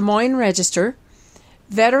the Des Moines Register,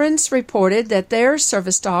 veterans reported that their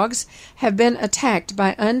service dogs have been attacked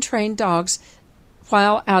by untrained dogs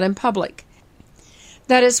while out in public.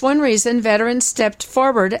 That is one reason veterans stepped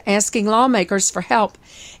forward asking lawmakers for help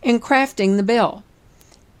in crafting the bill.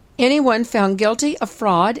 Anyone found guilty of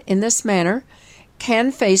fraud in this manner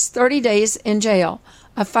can face 30 days in jail,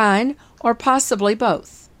 a fine, or possibly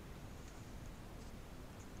both.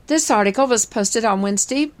 This article was posted on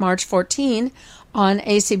Wednesday, March 14, on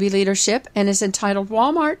ACB Leadership and is entitled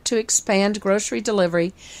Walmart to Expand Grocery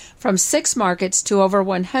Delivery from 6 Markets to over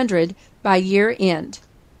 100 by Year End.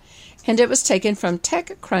 And it was taken from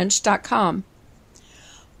TechCrunch.com.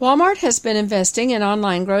 Walmart has been investing in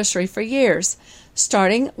online grocery for years,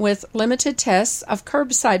 starting with limited tests of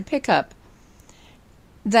curbside pickup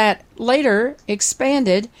that later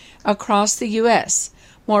expanded across the U.S.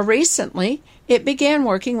 More recently, it began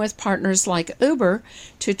working with partners like Uber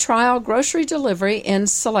to trial grocery delivery in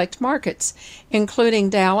select markets, including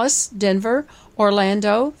Dallas, Denver,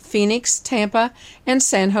 Orlando, Phoenix, Tampa, and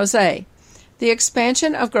San Jose. The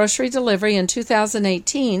expansion of grocery delivery in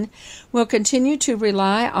 2018 will continue to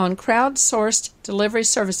rely on crowdsourced delivery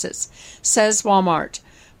services, says Walmart.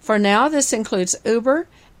 For now, this includes Uber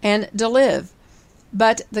and Deliv,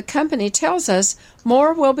 but the company tells us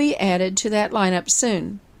more will be added to that lineup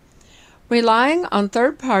soon. Relying on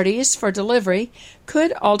third parties for delivery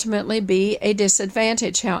could ultimately be a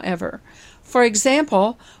disadvantage, however. For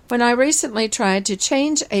example, when I recently tried to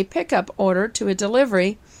change a pickup order to a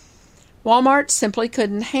delivery, Walmart simply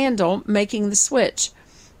couldn't handle making the switch.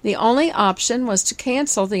 The only option was to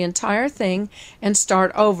cancel the entire thing and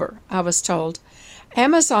start over, I was told.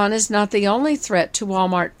 Amazon is not the only threat to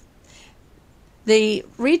Walmart. The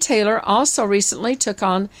retailer also recently took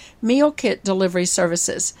on meal kit delivery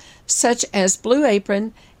services, such as Blue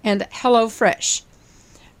Apron and HelloFresh.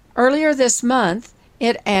 Earlier this month,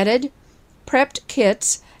 it added prepped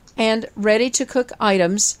kits and ready-to-cook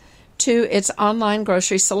items to its online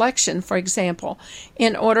grocery selection, for example,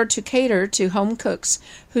 in order to cater to home cooks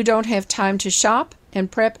who don't have time to shop and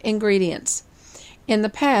prep ingredients. In the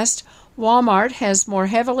past, Walmart has more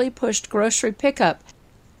heavily pushed grocery pickup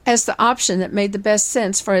as the option that made the best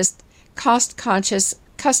sense for his cost-conscious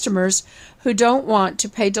customers who don't want to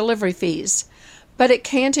pay delivery fees. But it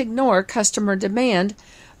can't ignore customer demand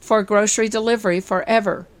for grocery delivery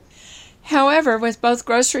forever. However, with both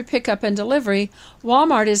grocery pickup and delivery,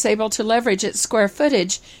 Walmart is able to leverage its square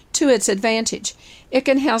footage to its advantage. It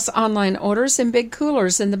can house online orders in big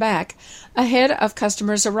coolers in the back ahead of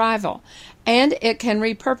customers' arrival, and it can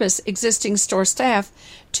repurpose existing store staff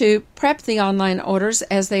to prep the online orders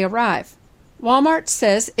as they arrive. Walmart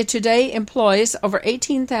says it today employs over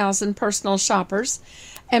 18,000 personal shoppers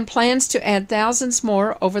and plans to add thousands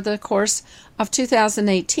more over the course of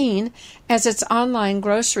 2018 as its online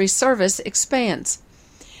grocery service expands.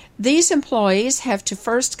 These employees have to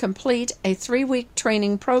first complete a 3-week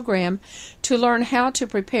training program to learn how to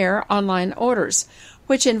prepare online orders,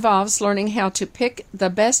 which involves learning how to pick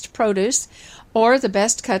the best produce or the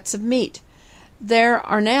best cuts of meat. There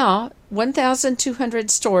are now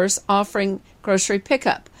 1,200 stores offering grocery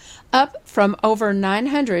pickup, up from over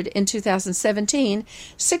 900 in 2017,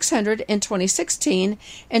 600 in 2016,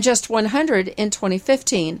 and just 100 in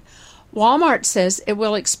 2015. Walmart says it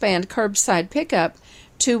will expand curbside pickup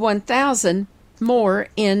to 1,000 more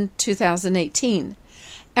in 2018.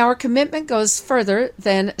 Our commitment goes further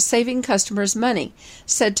than saving customers money,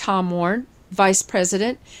 said Tom Warren, Vice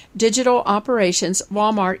President, Digital Operations,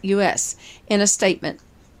 Walmart U.S., in a statement.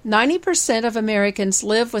 90% of Americans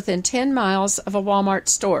live within 10 miles of a Walmart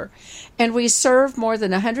store, and we serve more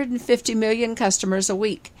than 150 million customers a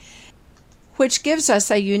week, which gives us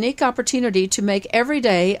a unique opportunity to make every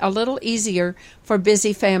day a little easier for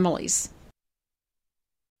busy families.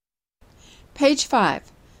 Page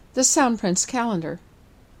 5. The Soundprints Calendar.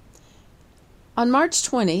 On March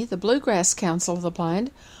 20, the Bluegrass Council of the Blind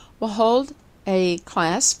will hold a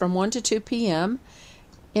class from 1 to 2 p.m.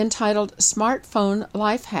 entitled Smartphone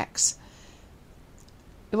Life Hacks.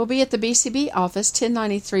 It will be at the BCB office,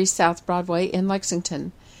 1093 South Broadway in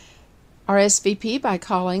Lexington. RSVP by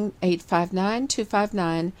calling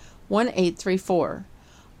 859-259-1834.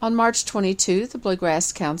 On March 22, the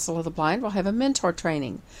Bluegrass Council of the Blind will have a mentor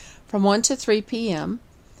training from 1 to 3 p.m.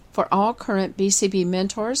 for all current BCB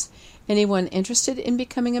mentors, anyone interested in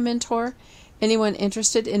becoming a mentor, anyone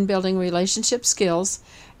interested in building relationship skills,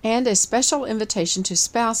 and a special invitation to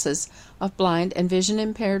spouses of blind and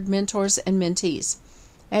vision-impaired mentors and mentees.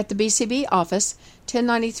 At the BCB office,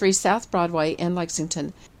 1093 South Broadway in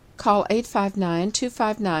Lexington. Call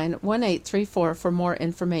 859-259-1834 for more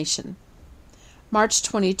information. March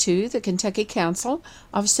 22, the Kentucky Council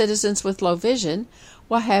of Citizens with Low Vision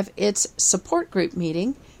will have its support group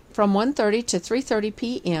meeting from 1:30 to 3:30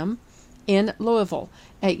 p.m. in Louisville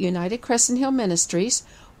at United Crescent Hill Ministries,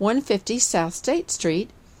 150 South State Street.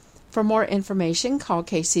 For more information, call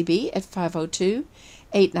KCB at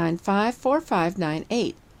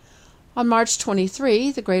 502-895-4598. On March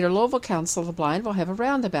 23, the Greater Louisville Council of the Blind will have a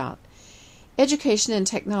roundabout. Education and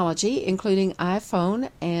technology, including iPhone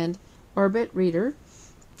and Orbit Reader,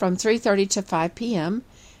 from 3:30 to 5 p.m.,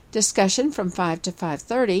 discussion from 5 to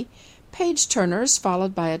 5:30, page turners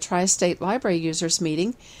followed by a Tri-State Library Users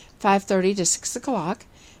meeting, 5:30 to 6 o'clock,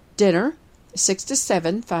 dinner, 6 to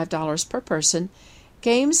 7, $5 per person,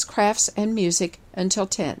 games, crafts, and music until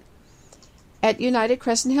 10. At United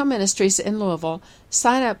Crescent Hill Ministries in Louisville,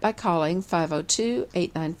 sign up by calling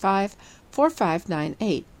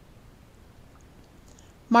 502-895-4598.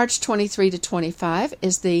 March 23 to 25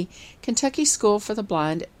 is the Kentucky School for the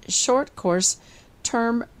Blind Short Course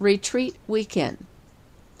Term Retreat Weekend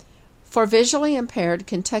for visually impaired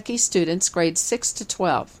Kentucky students grades 6 to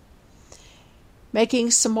 12,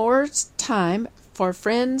 making some more time for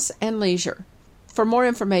friends and leisure. For more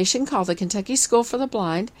information, call the Kentucky School for the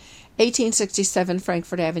Blind, 1867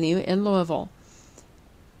 Frankfort Avenue in Louisville.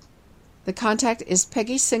 The contact is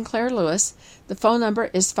Peggy Sinclair Lewis. The phone number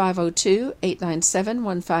is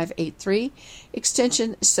 502-897-1583,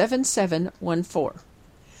 extension 7714.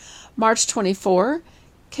 March 24,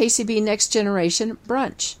 KCB Next Generation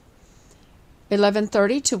Brunch,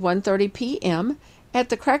 11:30 to 1:30 p.m. at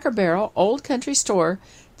the Cracker Barrel Old Country Store,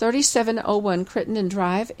 3701 Crittenden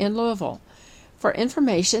Drive in Louisville. For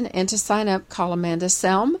information and to sign up, call Amanda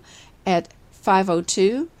Selm at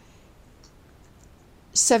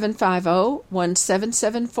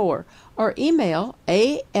 502-750-1774 or email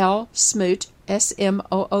alsmoot,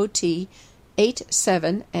 SMOOT,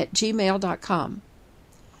 87@gmail.com.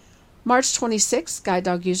 March 26, Guide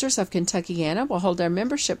Dog users of Kentuckiana will hold their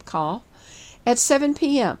membership call at 7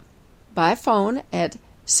 p.m. by phone at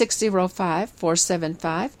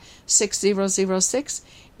 605-475-6006.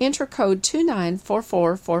 Enter code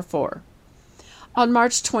 294444. On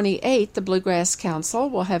March 28, the Bluegrass Council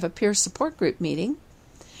will have a peer support group meeting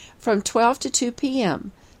from 12 to 2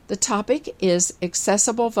 p.m. The topic is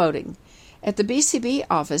accessible voting at the BCB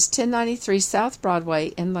office, 1093 South Broadway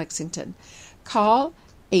in Lexington. Call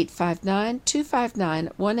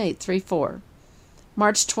 859-259-1834.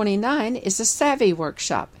 March 29 is a Savvy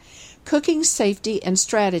workshop, Cooking Safety and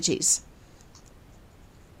Strategies.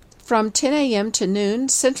 From 10 a.m. to noon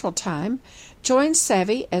Central Time, join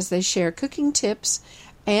Savvy as they share cooking tips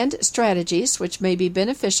and strategies which may be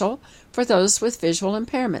beneficial for those with visual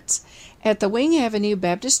impairments at the Wing Avenue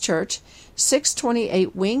Baptist Church,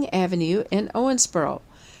 628 Wing Avenue in Owensboro.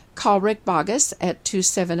 Call Rick Bogus at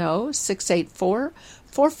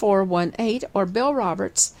 270-684-4418 or Bill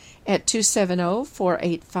Roberts at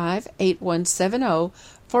 270-485-8170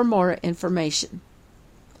 for more information.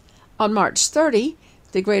 On March 30,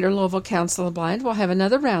 the Greater Louisville Council of the Blind will have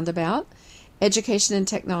another roundabout. Education and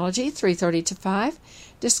Technology, 3:30 to 5.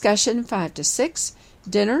 Discussion, 5 to 6.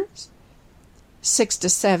 Dinner, 6 to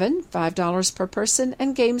 7, $5 per person,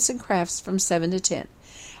 and games and crafts from 7 to 10.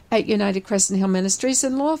 At United Crescent Hill Ministries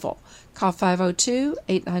in Louisville. Call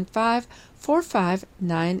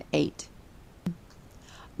 502-895-4598.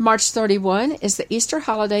 March 31 is the Easter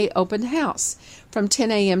Holiday Open House from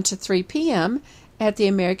 10 a.m. to 3 p.m. at the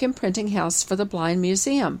American Printing House for the Blind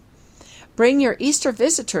Museum. Bring your Easter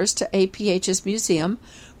visitors to APH's museum,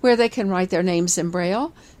 where they can write their names in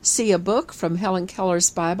Braille, see a book from Helen Keller's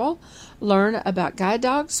Bible, learn about guide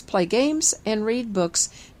dogs, play games, and read books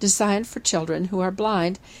designed for children who are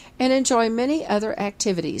blind, and enjoy many other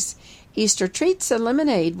activities. Easter treats and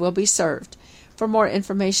lemonade will be served. For more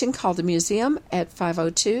information, call the museum at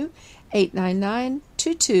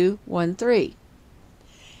 502-899-2213.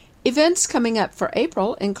 Events coming up for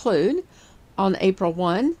April include: on April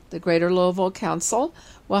 1, the Greater Louisville Council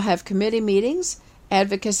will have committee meetings,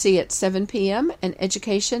 advocacy at 7 p.m., and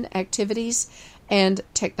education, activities, and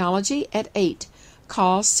technology at 8.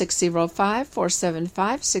 Call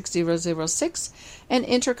 605-475-6006 and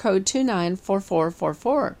enter code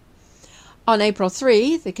 294444. On April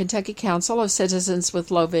 3, the Kentucky Council of Citizens with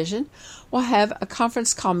Low Vision will have a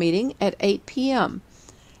conference call meeting at 8 p.m.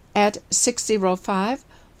 at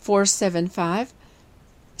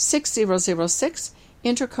 605-475-6006,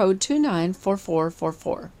 enter code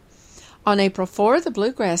 294444. On April 4, the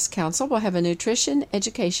Bluegrass Council will have a nutrition,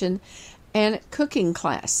 education, and cooking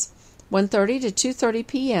class, 1:30 to 2:30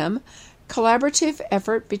 p.m., collaborative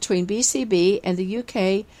effort between BCB and the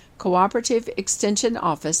UK Cooperative Extension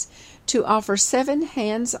Office to offer 7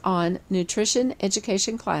 hands-on nutrition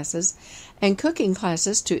education classes and cooking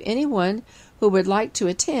classes to anyone who would like to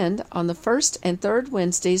attend on the first and third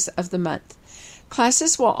Wednesdays of the month.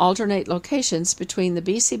 Classes will alternate locations between the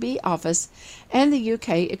BCB office and the UK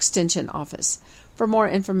Extension Office. For more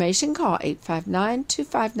information, call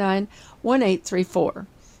 859-259-1834.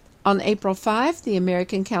 On April 5, the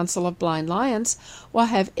American Council of Blind Lions will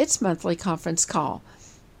have its monthly conference call.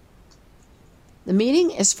 The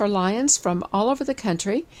meeting is for Lions from all over the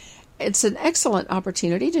country. It's an excellent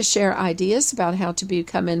opportunity to share ideas about how to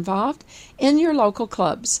become involved in your local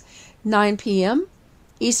clubs. 9 p.m.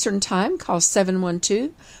 Eastern Time, call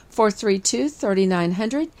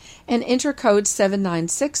 712-432-3900 and enter code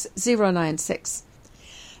 796096.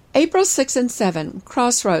 April 6 and 7,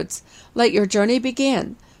 Crossroads, Let Your Journey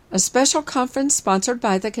Begin, a special conference sponsored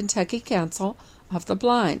by the Kentucky Council of the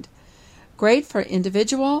Blind. Great for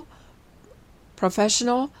individual,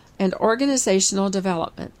 professional, and organizational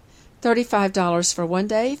development. $35 for one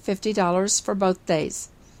day, $50 for both days.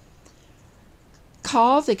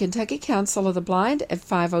 Call the Kentucky Council of the Blind at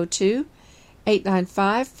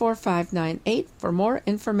 502-895-4598 for more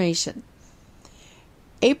information.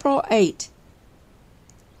 April 8,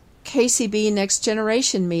 KCB Next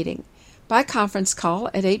Generation Meeting by conference call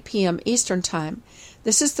at 8 p.m. Eastern Time.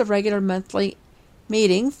 This is the regular monthly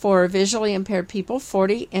meeting for visually impaired people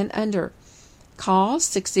 40 and under. Call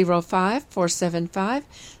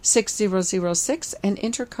 605-475-6006 and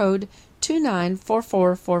enter code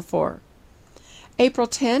 294444. April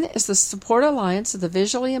 10 is the Support Alliance of the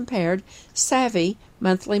Visually Impaired Savvy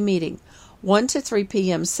monthly meeting, 1 to 3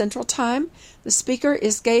 p.m. Central Time. The speaker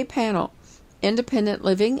is Gay Panel, Independent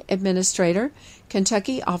Living Administrator,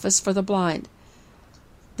 Kentucky Office for the Blind.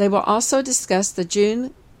 They will also discuss the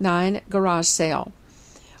June 9 garage sale.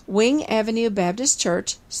 Wing Avenue Baptist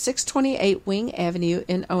Church, 628 Wing Avenue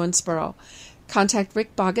in Owensboro. Contact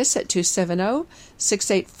Rick Bogus at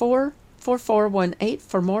 270-684-4418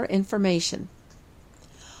 for more information.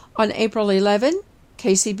 On April 11,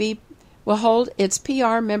 KCB will hold its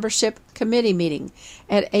PR Membership Committee meeting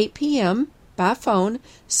at 8 p.m. by phone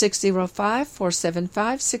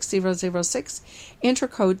 605-475-6006, enter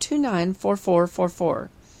code 294444.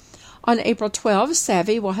 On April 12,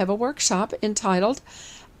 Savvy will have a workshop entitled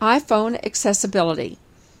iPhone Accessibility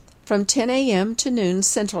from 10 a.m. to noon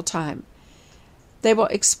Central Time. They will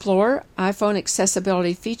explore iPhone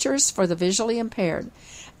accessibility features for the visually impaired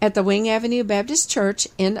at the Wing Avenue Baptist Church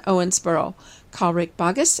in Owensboro. Call Rick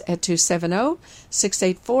Bogus at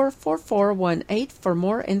 270-684-4418 for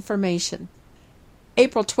more information.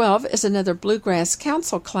 April 12 is another Bluegrass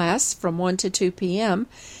Council class from 1 to 2 p.m.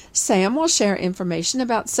 Sam will share information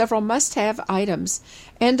about several must-have items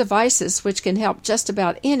and devices which can help just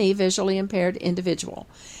about any visually impaired individual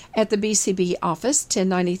at the BCB office,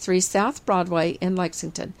 1093 South Broadway in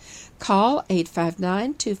Lexington. Call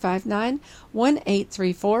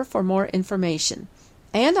 859-259-1834 for more information.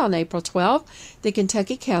 And on April 12, the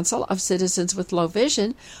Kentucky Council of Citizens with Low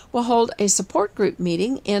Vision will hold a support group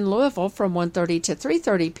meeting in Louisville from 1:30 to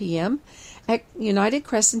 3:30 p.m. at United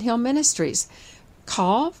Crescent Hill Ministries.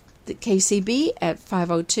 Call the KCB at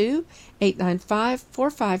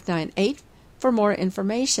 502-895-4598 for more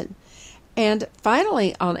information. And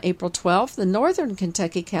finally, on April 12th, the Northern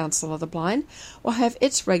Kentucky Council of the Blind will have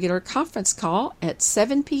its regular conference call at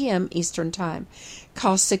 7 p.m. Eastern Time.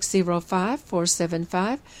 Call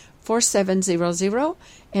 605-475-4700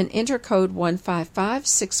 and enter code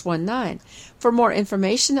 155619. For more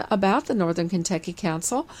information about the Northern Kentucky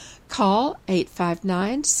Council, call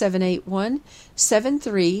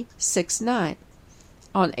 859-781-7369.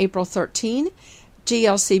 On April 13,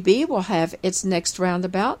 GLCB will have its next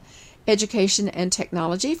roundabout, Education and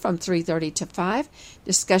Technology from 3:30 to 5,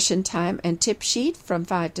 discussion time and tip sheet from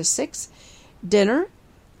 5 to 6, dinner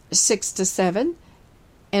 6 to 7,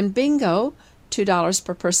 and bingo $2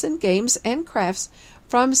 per person, games and crafts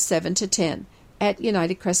from 7 to 10 at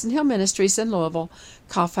United Crescent Hill Ministries in Louisville.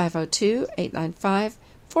 Call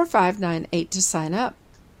 502-895-4598 to sign up.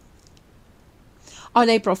 On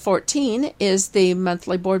April 14 is the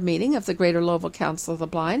monthly board meeting of the Greater Louisville Council of the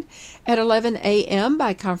Blind at 11 a.m.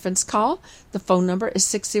 by conference call. The phone number is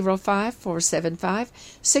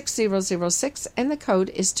 605-475-6006 and the code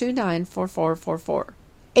is 294444.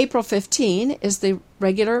 April 15 is the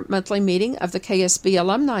regular monthly meeting of the KSB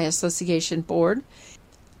Alumni Association Board.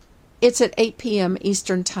 It's at 8 p.m.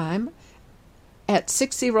 Eastern Time at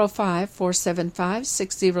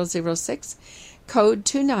 605-475-6006, code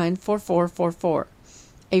 294444.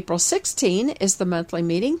 April 16 is the monthly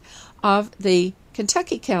meeting of the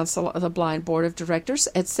Kentucky Council of the Blind Board of Directors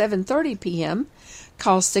at 7:30 p.m.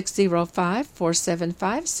 Call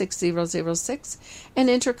 605-475-6006 and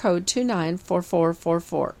enter code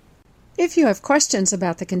 294444. If you have questions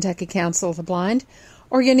about the Kentucky Council of the Blind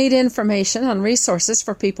or you need information on resources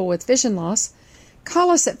for people with vision loss, call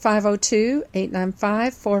us at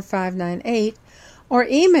 502-895-4598 or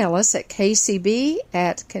email us at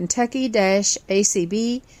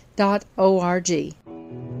kcb@kentucky-acb.org.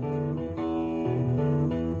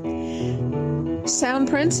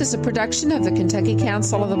 Soundprints is a production of the Kentucky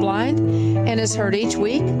Council of the Blind and is heard each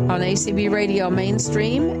week on ACB Radio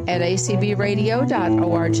Mainstream at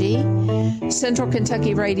acbradio.org, Central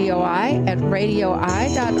Kentucky Radio I at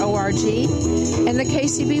radioi.org, and the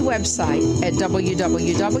KCB website at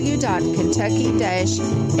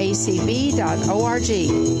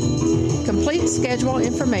www.kentucky-acb.org. Complete schedule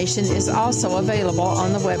information is also available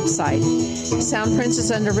on the website. Soundprints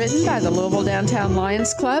is underwritten by the Louisville Downtown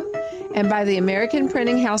Lions Club and by the American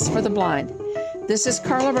Printing House for the Blind. This is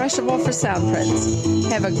Carla Ruschival for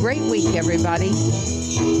Soundprints. Have a great week, everybody.